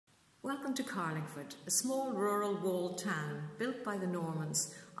Welcome to Carlingford, a small rural walled town built by the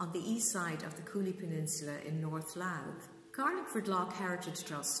Normans on the east side of the Cooley Peninsula in North Louth. Carlingford Lough Heritage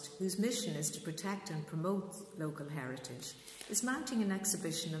Trust, whose mission is to protect and promote local heritage, is mounting an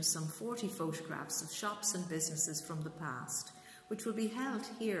exhibition of some 40 photographs of shops and businesses from the past, which will be held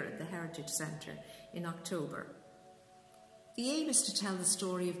here at the Heritage Centre in October. The aim is to tell the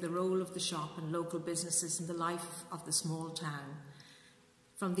story of the role of the shop and local businesses in the life of the small town,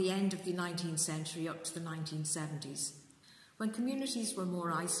 from the end of the 19th century up to the 1970s, when communities were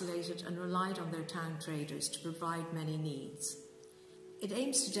more isolated and relied on their town traders to provide many needs. It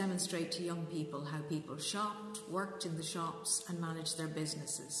aims to demonstrate to young people how people shopped, worked in the shops and managed their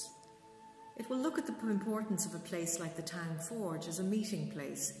businesses. It will look at the importance of a place like the Town Forge as a meeting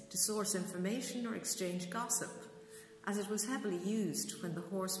place to source information or exchange gossip, as it was heavily used when the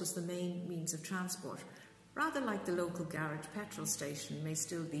horse was the main means of transport, rather like the local garage petrol station may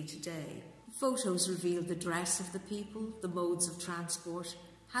still be today. Photos reveal the dress of the people, the modes of transport,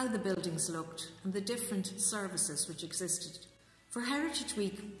 how the buildings looked, and the different services which existed. For Heritage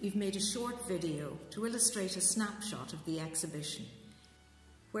Week, we've made a short video to illustrate a snapshot of the exhibition,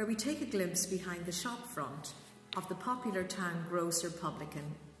 where we take a glimpse behind the shop front of the popular town grocer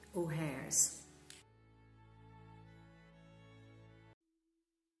publican, O'Hare's.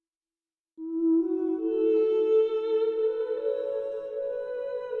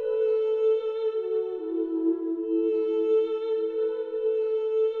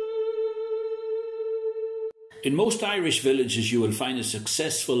 In most Irish villages you will find a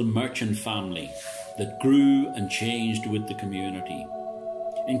successful merchant family that grew and changed with the community.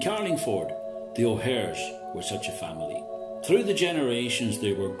 In Carlingford, the O'Hares were such a family. Through the generations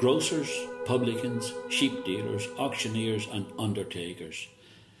they were grocers, publicans, sheep dealers, auctioneers and undertakers.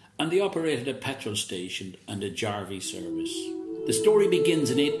 And they operated a petrol station and a jarvey service. The story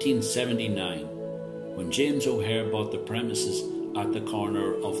begins in 1879 when James O'Hare bought the premises at the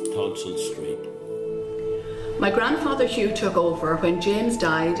corner of Tulsall Street. My grandfather Hugh took over when James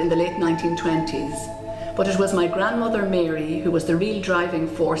died in the late 1920s, but it was my grandmother Mary who was the real driving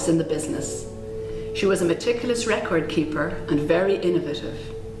force in the business. She was a meticulous record keeper and very innovative.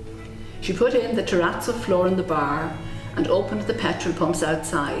 She put in the terrazzo floor in the bar and opened the petrol pumps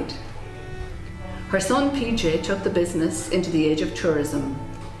outside. Her son PJ took the business into the age of tourism.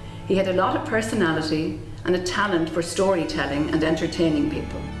 He had a lot of personality and a talent for storytelling and entertaining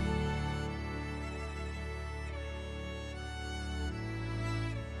people.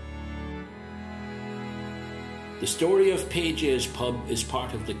 The story of PJ's pub is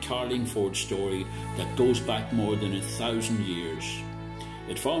part of the Carlingford story that goes back more than 1,000 years.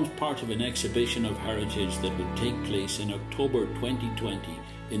 It forms part of an exhibition of heritage that will take place in October 2020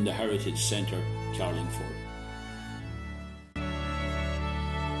 in the Heritage Centre, Carlingford.